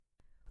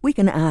We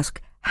can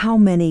ask how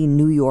many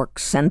New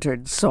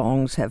York-centered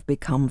songs have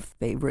become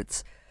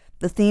favorites.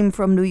 The theme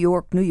from New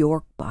York, New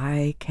York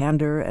by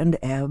Kander and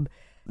Ebb,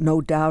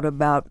 no doubt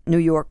about New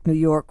York, New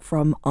York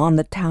from On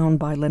the Town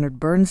by Leonard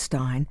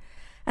Bernstein,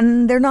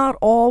 and they're not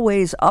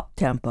always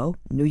up-tempo,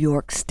 New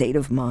York State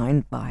of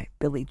Mind by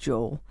Billy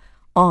Joel,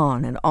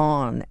 on and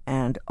on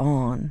and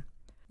on.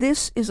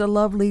 This is a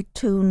lovely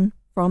tune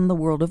from the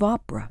world of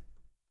opera.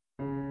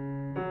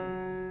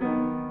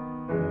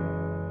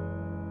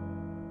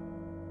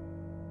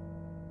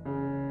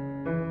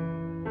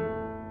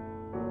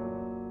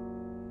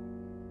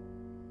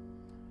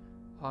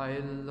 I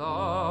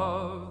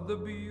love the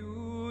beauty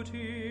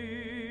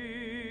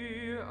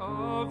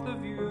of the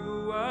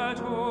view at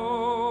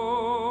home,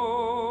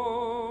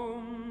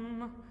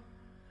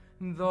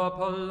 the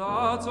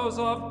palazzos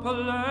of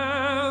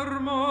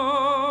Palermo,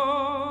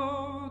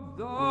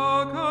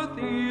 the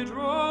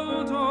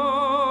cathedral dome.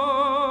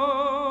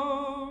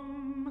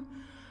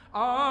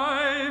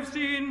 I've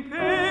seen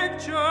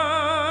pictures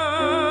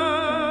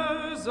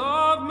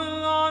of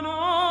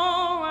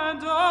Milano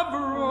and of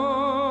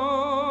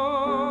Rome,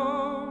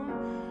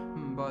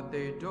 but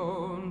they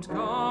don't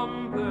compare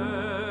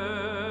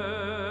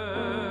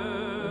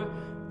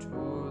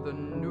to the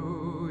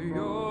New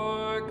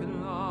York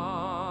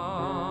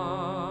lights.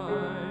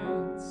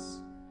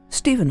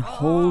 Stephen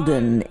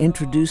Holden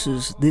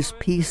introduces this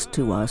piece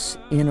to us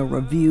in a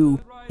review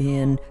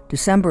in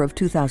December of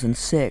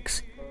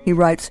 2006. He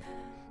writes,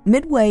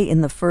 midway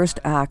in the first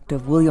act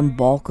of William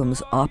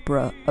Balcom's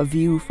opera A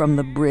View from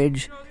the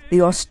Bridge,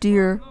 the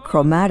austere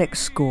chromatic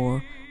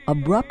score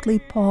abruptly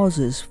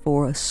pauses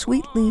for a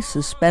sweetly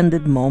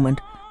suspended moment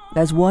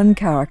as one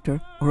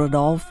character,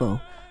 Rodolfo,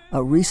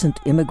 a recent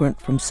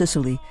immigrant from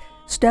Sicily,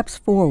 steps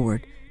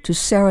forward to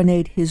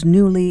serenade his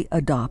newly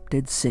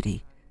adopted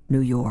city,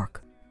 New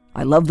York.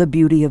 I love the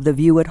beauty of the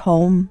view at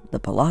home, the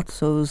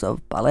palazzos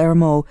of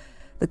Palermo,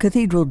 the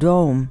cathedral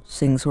dome,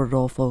 sings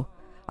Rodolfo.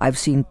 I've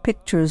seen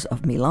pictures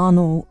of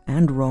Milano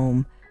and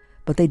Rome,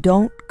 but they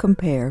don't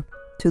compare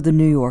to the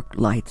New York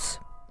lights.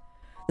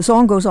 The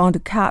song goes on to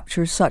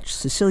capture such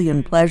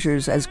Sicilian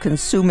pleasures as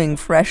consuming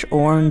fresh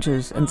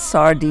oranges and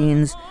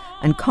sardines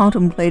and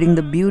contemplating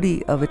the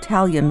beauty of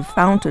Italian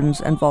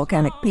fountains and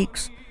volcanic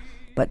peaks,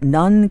 but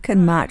none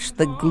can match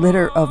the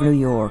glitter of New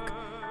York,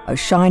 a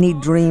shiny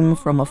dream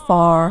from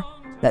afar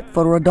that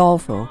for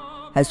Rodolfo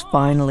has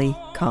finally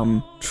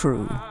come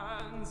true.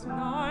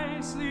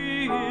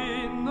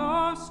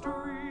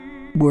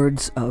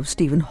 Words of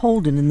Stephen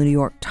Holden in the New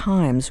York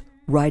Times,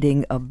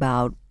 writing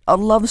about a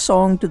love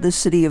song to the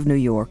city of New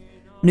York,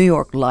 New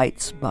York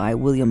Lights by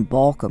William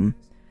Balcom.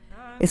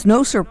 It's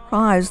no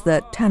surprise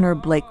that tenor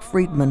Blake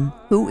Friedman,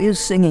 who is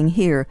singing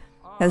here,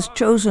 has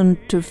chosen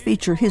to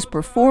feature his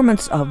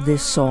performance of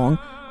this song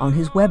on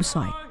his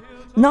website,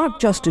 not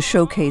just to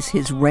showcase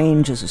his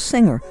range as a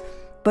singer,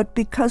 but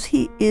because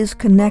he is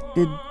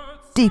connected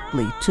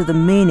deeply to the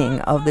meaning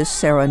of this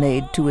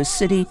serenade to a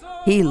city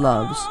he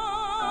loves.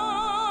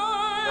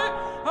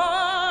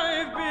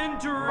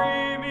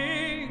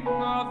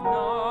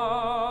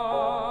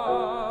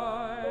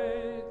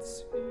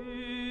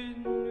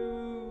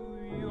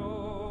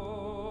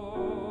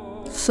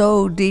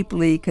 So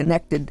deeply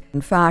connected,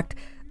 in fact,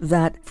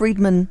 that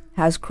Friedman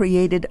has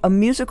created a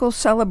musical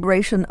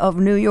celebration of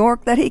New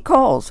York that he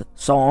calls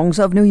Songs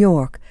of New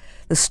York,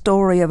 the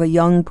story of a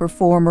young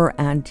performer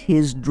and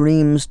his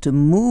dreams to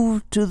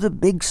move to the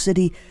big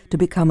city to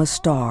become a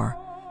star,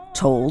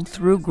 told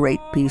through great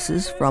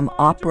pieces from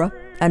opera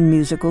and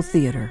musical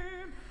theater.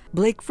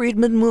 Blake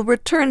Friedman will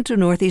return to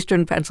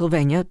northeastern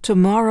Pennsylvania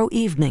tomorrow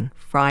evening,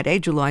 Friday,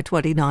 July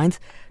 29th,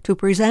 to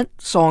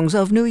present Songs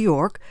of New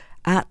York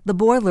at the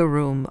Boiler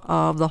Room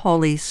of the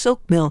Hawley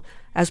Silk Mill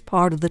as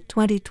part of the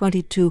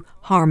 2022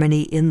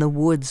 Harmony in the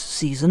Woods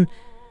season.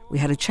 We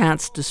had a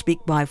chance to speak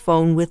by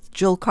phone with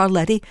Jill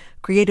Carletti,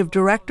 creative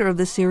director of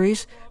the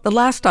series, the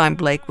last time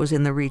Blake was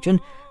in the region,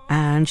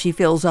 and she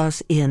fills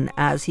us in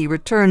as he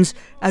returns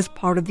as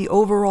part of the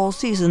overall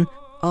season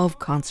of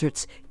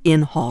concerts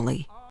in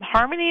Hawley.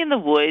 Harmony in the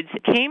Woods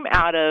came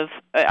out of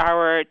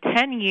our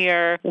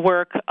 10-year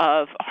work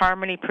of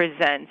Harmony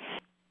Presents.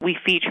 We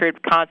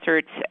featured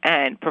concerts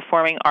and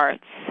performing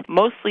arts,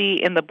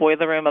 mostly in the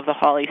Boiler Room of the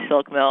Hawley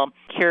Silk Mill,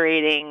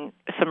 curating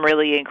some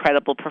really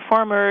incredible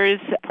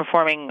performers,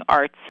 performing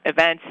arts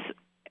events,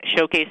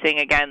 showcasing,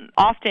 again,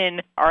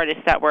 often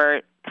artists that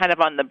were kind of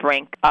on the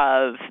brink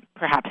of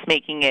perhaps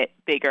making it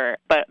bigger.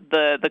 But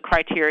the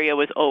criteria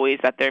was always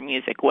that their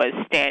music was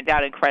stand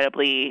out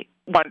incredibly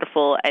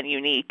wonderful and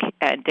unique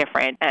and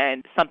different,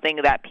 and something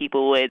that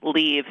people would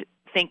leave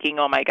thinking,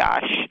 oh my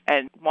gosh,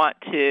 and want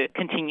to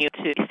continue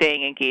to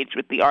staying engaged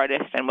with the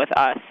artist and with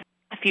us.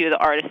 A few of the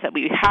artists that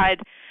we had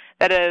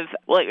that have,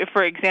 well,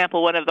 for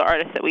example, one of the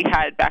artists that we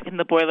had back in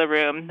the Boiler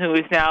Room who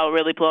is now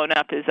really blown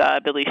up is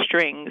Billy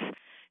Strings,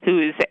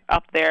 who's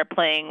up there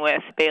playing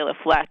with Bela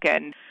Fleck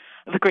and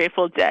the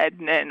Grateful Dead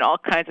and all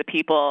kinds of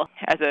people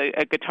as a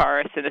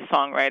guitarist and a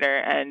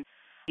songwriter. And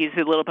He's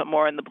a little bit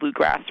more in the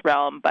bluegrass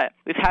realm, but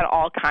we've had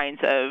all kinds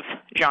of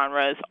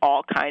genres,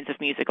 all kinds of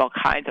music, all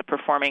kinds of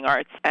performing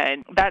arts.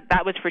 And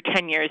that was for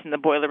 10 years in the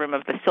boiler room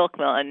of the Silk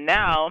Mill. And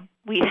now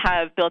we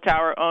have built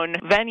our own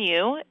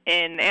venue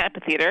in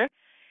amphitheater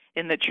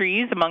in the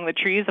trees, among the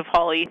trees of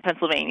Hawley,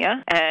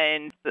 Pennsylvania.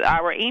 And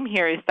our aim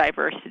here is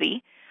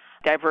diversity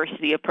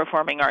of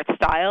performing arts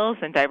styles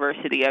and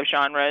diversity of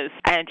genres,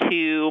 and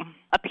to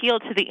appeal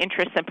to the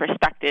interests and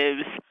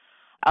perspectives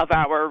of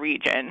our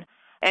region.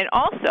 And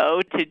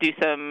also to do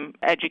some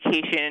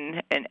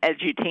education and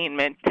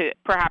edutainment to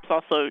perhaps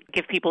also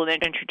give people an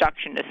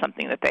introduction to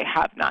something that they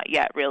have not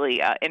yet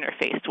really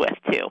interfaced with,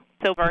 too.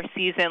 So our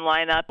season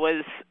lineup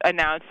was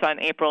announced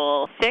on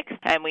April 6th,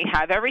 and we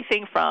have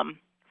everything from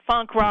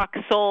funk, rock,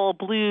 soul,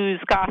 blues,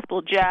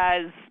 gospel,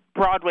 jazz,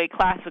 Broadway,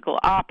 classical,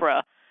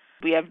 opera.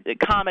 We have a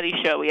comedy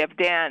show. We have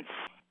dance.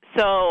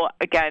 So,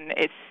 again,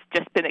 it's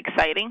just been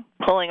exciting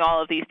pulling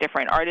all of these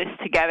different artists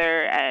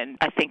together, and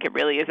I think it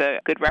really is a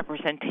good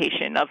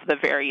representation of the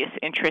various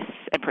interests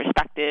and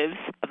perspectives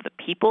of the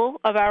people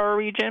of our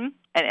region.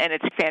 And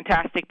it's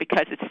fantastic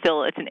because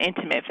it's an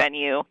intimate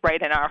venue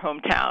right in our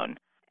hometown,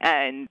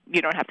 and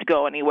you don't have to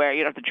go anywhere.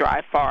 You don't have to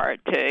drive far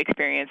to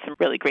experience some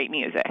really great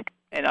music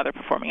and other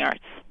performing arts.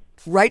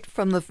 Right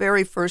from the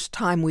very first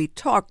time we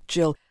talked,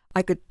 Jill,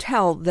 I could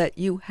tell that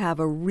you have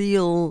a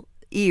real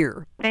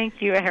ear. Thank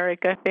you,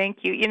 Erica. Thank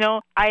you. You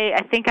know,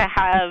 I think I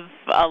have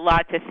a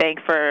lot to thank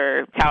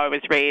for how I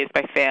was raised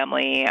by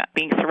family,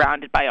 being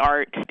surrounded by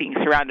art, being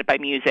surrounded by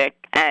music.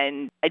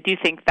 And I do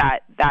think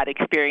that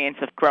experience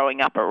of growing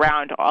up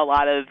around a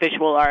lot of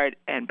visual art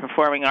and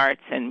performing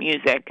arts and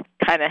music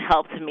kind of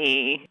helped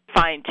me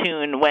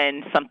fine-tune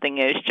when something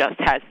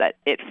has that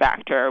it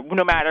factor,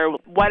 no matter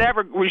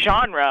whatever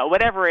genre,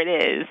 whatever it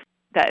is.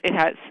 That it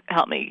has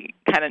helped me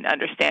kind of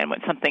understand when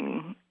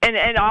something,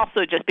 and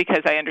also just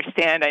because I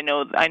understand, I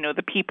know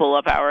the people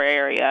of our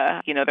area,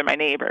 you know, they're my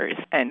neighbors,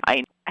 and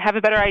I have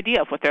a better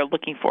idea of what they're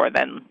looking for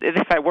than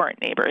if I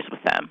weren't neighbors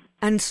with them.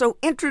 And so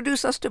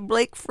introduce us to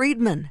Blake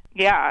Friedman.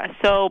 Yeah,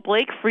 so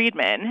Blake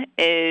Friedman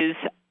is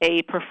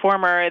a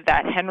performer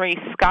that Henry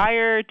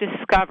Schuyler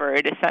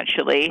discovered,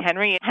 essentially.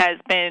 Henry has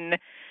been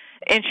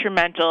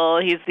instrumental.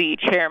 He's the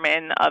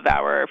chairman of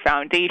our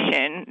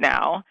foundation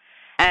now.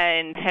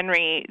 And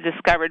Henry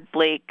discovered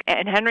Blake,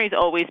 and Henry's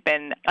always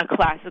been a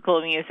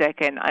classical music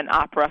and an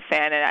opera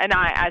fan, and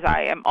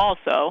I am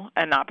also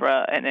an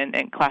opera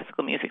and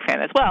classical music fan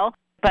as well.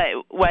 But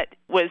what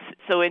was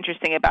so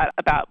interesting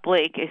about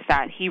Blake is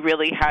that he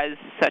really has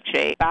such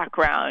a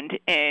background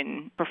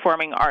in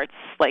performing arts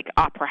like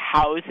opera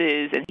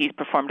houses, and he's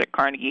performed at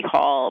Carnegie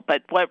Hall.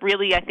 But what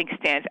really I think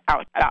stands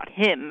out about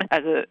him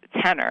as a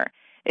tenor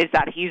is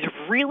that he's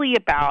really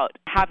about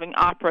having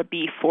opera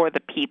be for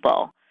the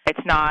people.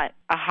 It's not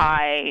a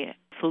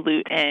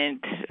highfalutin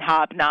and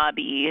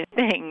hobnobby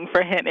thing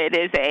for him. It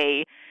is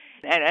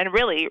and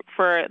really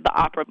for the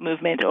opera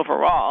movement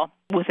overall,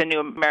 with the new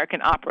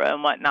American opera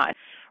and whatnot,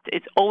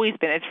 it's always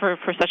been, it's for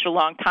such a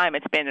long time,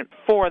 it's been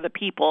for the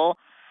people.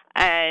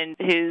 And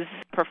his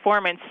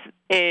performance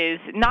is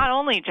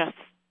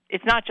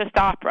it's not just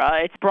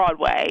opera, it's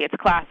Broadway, it's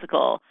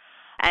classical.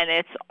 And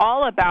it's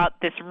all about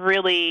this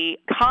really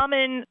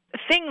common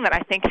thing that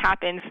I think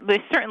happens. This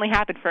certainly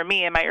happened for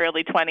me in my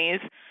early 20s,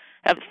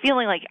 of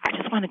feeling like I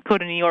just want to go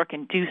to New York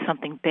and do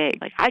something big.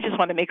 Like, I just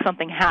want to make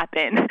something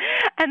happen.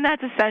 And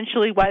that's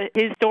essentially what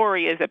his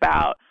story is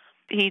about.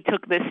 He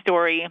took this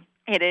story.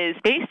 It is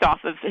based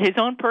off of his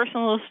own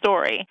personal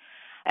story.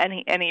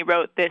 And he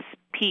wrote this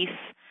piece,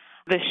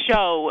 the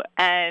show,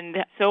 and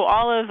so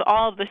all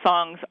of the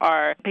songs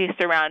are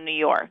based around New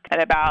York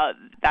and about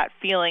that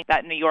feeling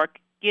that New York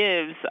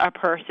gives a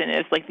person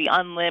is like the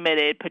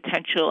unlimited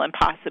potential and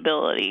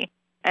possibility,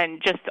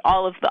 and just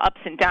all of the ups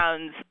and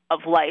downs of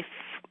life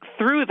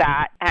through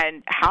that,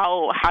 and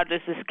how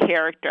does this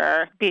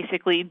character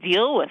basically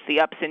deal with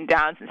the ups and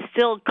downs and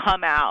still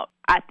come out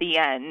at the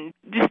end,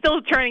 just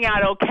still turning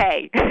out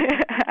okay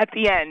at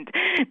the end,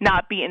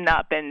 not beaten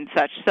up and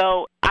such.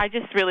 So I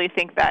just really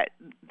think that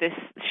this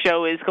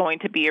show is going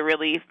to be a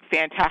really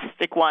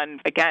fantastic one.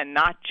 Again,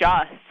 not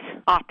just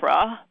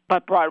opera,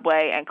 but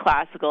Broadway and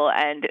classical,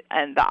 and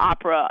the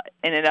opera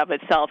in and of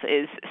itself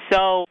is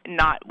so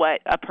not what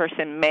a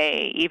person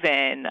may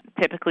even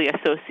typically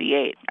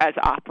associate as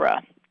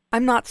opera.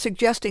 I'm not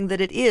suggesting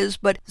that it is,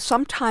 but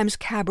sometimes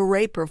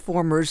cabaret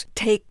performers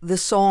take the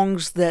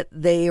songs that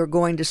they are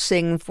going to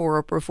sing for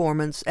a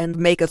performance and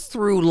make a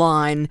through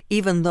line,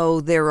 even though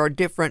there are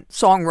different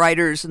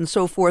songwriters and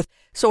so forth.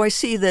 So I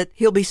see that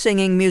he'll be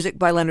singing music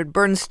by Leonard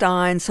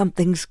Bernstein,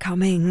 Something's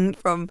Coming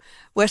from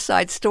West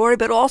Side Story,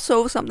 but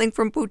also something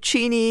from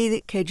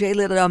Puccini, Che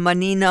gela la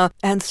manina.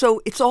 And so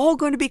it's all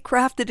going to be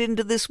crafted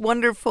into this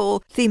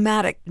wonderful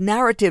thematic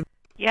narrative.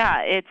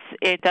 Yeah,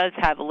 it does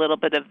have a little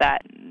bit of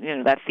that,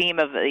 that theme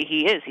of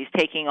he's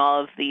taking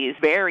all of these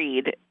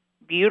varied,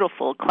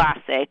 beautiful,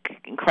 classic,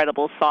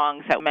 incredible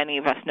songs that many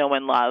of us know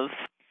and love,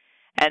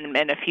 and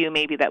a few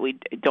maybe that we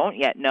don't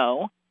yet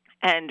know,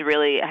 and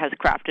really has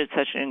crafted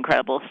such an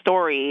incredible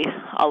story,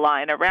 a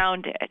line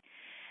around it.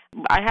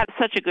 I had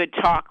such a good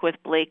talk with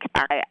Blake.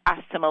 I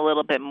asked him a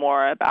little bit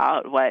more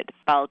about what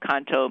bel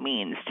canto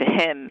means to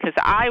him, because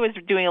I was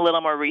doing a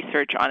little more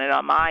research on it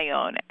on my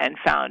own and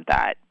found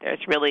that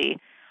there's really,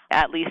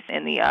 at least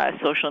in the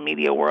social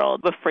media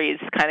world, the phrase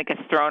kind of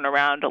gets thrown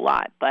around a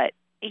lot. But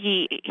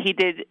he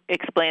did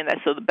explain that,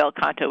 so the bel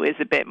canto is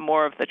a bit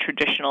more of the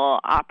traditional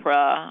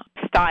opera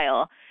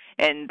style,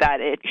 and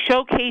that it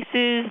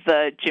showcases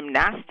the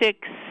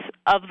gymnastics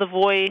of the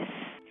voice,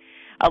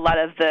 a lot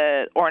of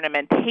the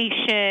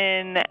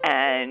ornamentation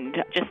and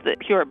just the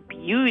pure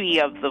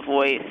beauty of the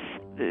voice,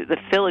 the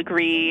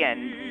filigree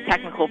and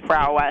technical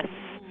prowess.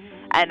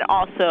 And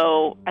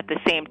also, at the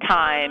same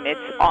time,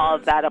 it's all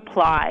of that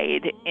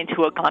applied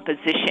into a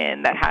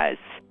composition that has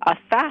a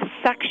fast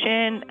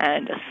section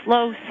and a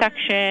slow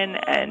section,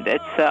 and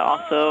it's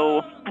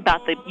also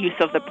about the use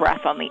of the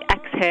breath on the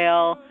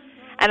exhale.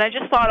 And I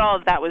just thought all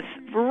of that was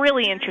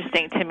really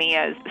interesting to me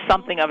as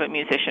something of a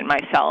musician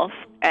myself,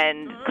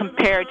 and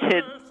compared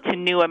to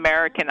New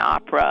American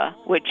Opera,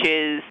 which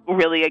is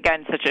really,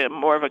 again, such a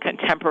more of a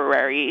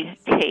contemporary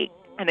take.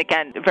 And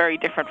again, very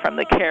different from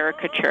the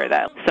caricature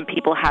that some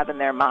people have in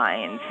their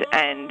minds.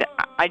 And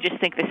I just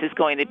think this is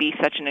going to be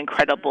such an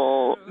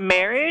incredible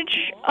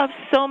marriage of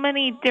so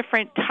many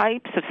different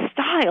types of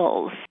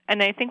styles.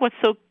 And I think what's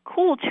so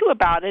cool, too,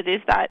 about it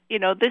is that,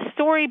 this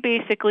story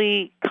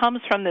basically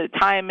comes from the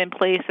time and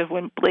place of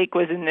when Blake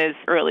was in his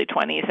early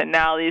 20s, and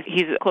now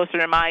he's closer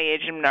to my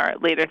age in our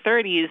later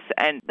 30s.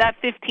 And that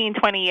 15,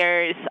 20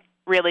 years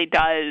really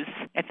does,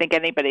 I think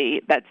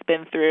anybody that's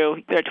been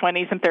through their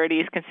 20s and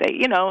 30s can say,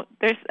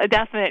 there's a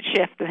definite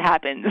shift that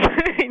happens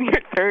in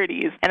your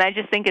 30s. And I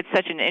just think it's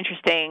such an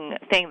interesting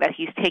thing that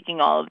he's taking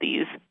all of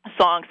these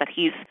songs that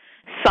he's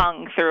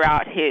sung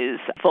throughout his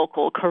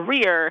vocal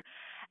career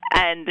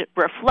and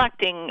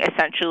reflecting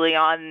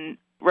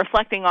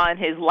on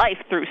his life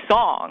through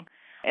song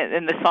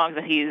and the songs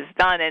that he's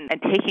done, and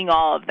taking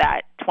all of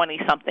that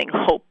 20-something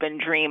hope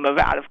and dream of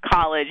out of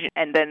college,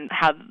 and then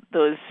how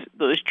those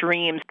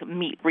dreams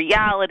meet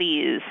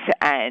realities,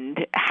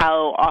 and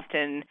how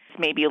often it's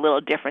maybe a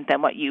little different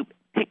than what you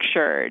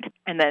pictured,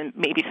 and then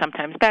maybe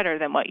sometimes better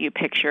than what you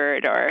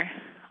pictured, or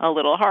a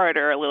little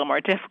harder, a little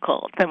more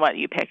difficult than what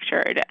you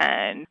pictured.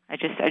 And I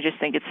just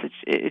think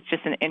it's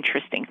just an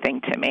interesting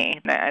thing to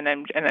me, and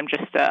I'm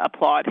just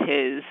applaud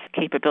his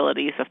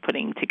capabilities of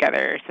putting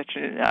together such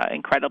an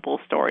incredible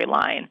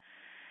storyline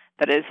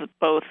that is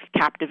both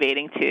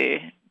captivating to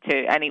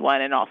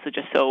anyone and also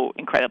just so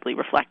incredibly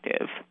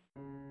reflective.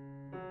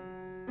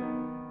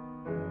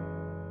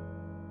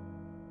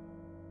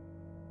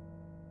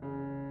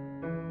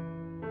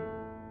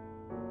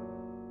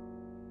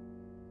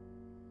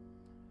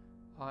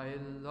 I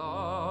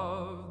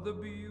love the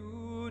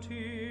beauty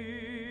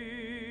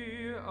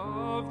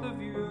of the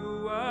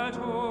view at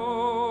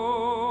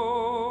home,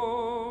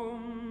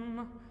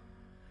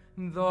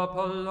 the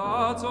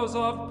palazzos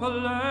of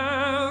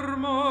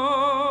Palermo,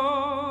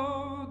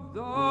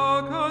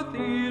 the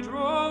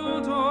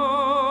cathedral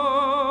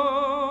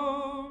dome.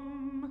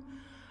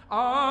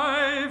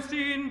 I've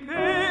seen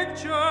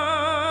pictures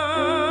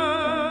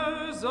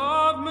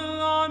of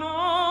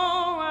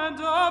Milano and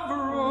of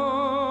Rome,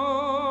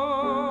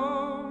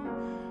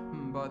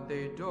 but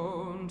they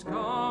don't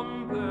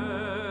compare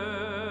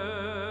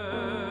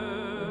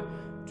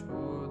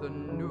to the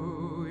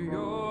New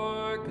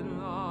York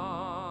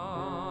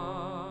line.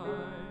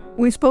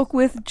 We spoke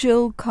with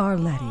Jill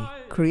Carletti,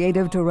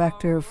 creative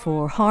director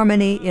for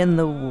Harmony in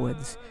the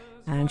Woods,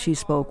 and she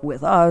spoke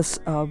with us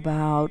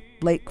about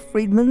Blake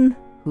Friedman,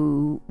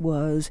 who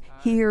was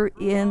here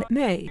in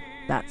May.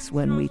 That's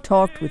when we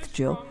talked with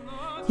Jill.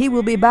 He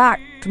will be back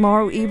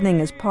tomorrow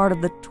evening as part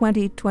of the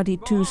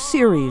 2022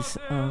 series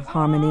of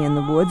Harmony in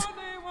the Woods,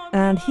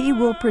 and he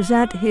will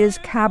present his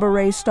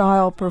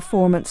cabaret-style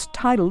performance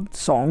titled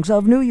Songs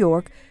of New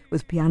York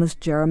with pianist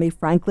Jeremy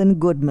Franklin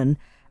Goodman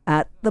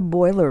at the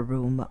Boiler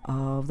Room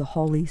of the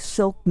Hawley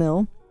Silk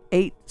Mill,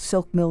 8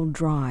 Silk Mill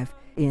Drive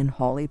in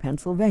Hawley,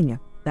 Pennsylvania.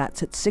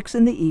 That's at 6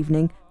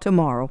 p.m.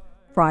 tomorrow,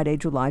 Friday,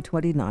 July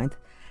 29th.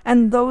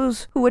 And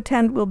those who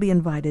attend will be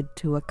invited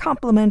to a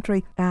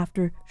complimentary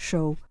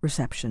after-show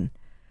reception.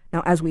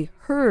 Now, as we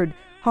heard,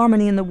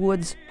 Harmony in the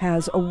Woods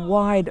has a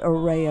wide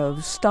array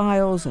of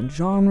styles and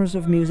genres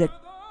of music,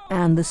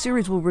 and the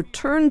series will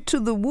return to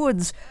the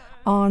woods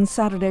on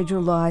Saturday,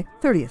 July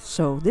 30th,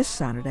 so this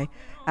Saturday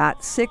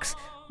at 6,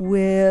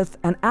 with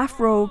an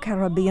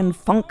Afro-Caribbean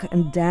funk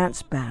and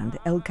dance band,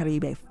 El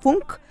Caribe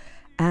Funk,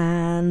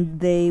 and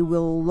they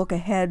will look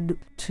ahead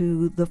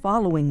to the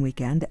following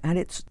weekend, and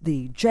it's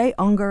the Jay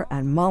Unger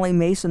and Molly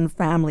Mason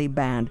Family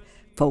Band,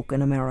 folk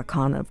and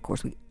Americana. Of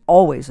course, we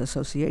always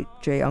associate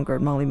Jay Unger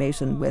and Molly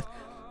Mason with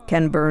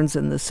Ken Burns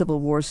in the Civil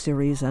War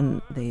series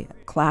and the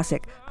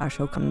classic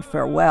Ashokan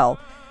Farewell.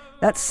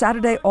 That's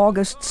Saturday,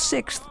 August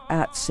 6th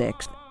at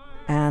 6,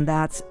 and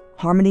that's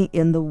Harmony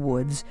in the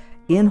Woods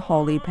in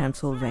Hawley,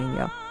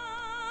 Pennsylvania.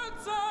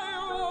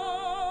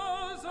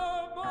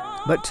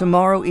 But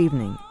tomorrow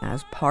evening,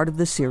 as part of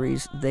the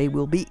series, they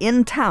will be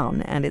in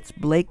town, and it's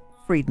Blake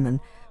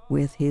Friedman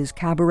with his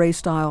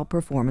cabaret-style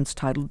performance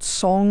titled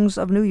Songs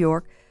of New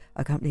York,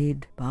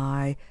 accompanied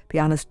by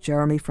pianist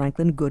Jeremy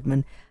Franklin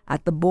Goodman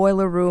at the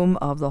Boiler Room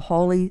of the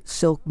Hawley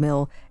Silk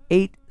Mill,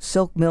 8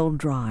 Silk Mill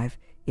Drive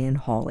in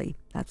Hawley.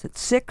 That's at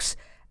 6,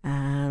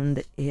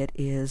 and it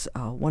is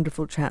a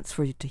wonderful chance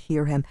for you to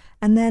hear him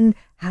and then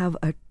have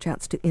a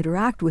chance to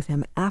interact with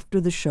him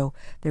after the show.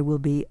 There will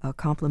be a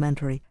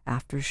complimentary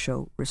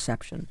after-show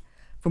reception.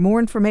 For more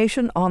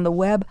information on the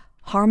web,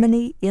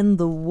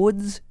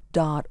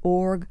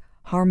 harmonyinthewoods.org,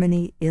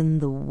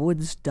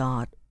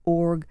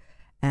 harmonyinthewoods.org.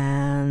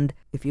 And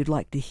if you'd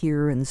like to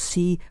hear and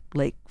see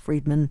Blake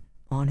Friedman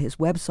on his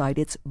website,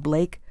 it's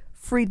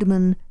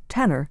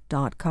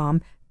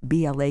blakefriedmantenor.com,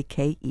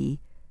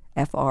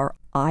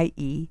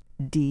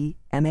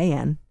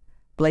 BLAKEFRIEDMAN,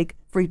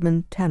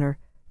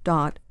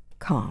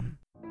 blakefriedmantenor.com.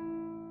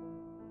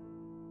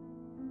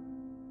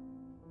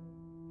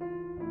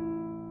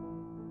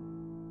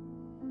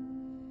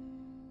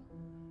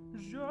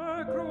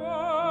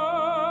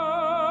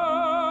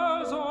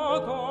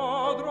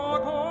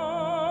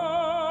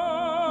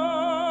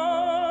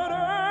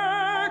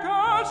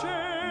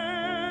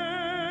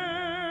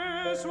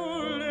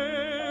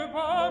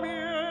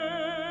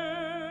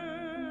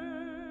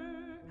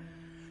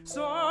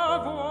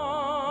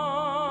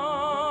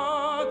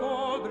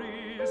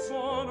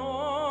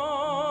 Sonore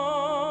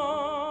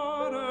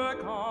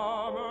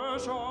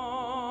come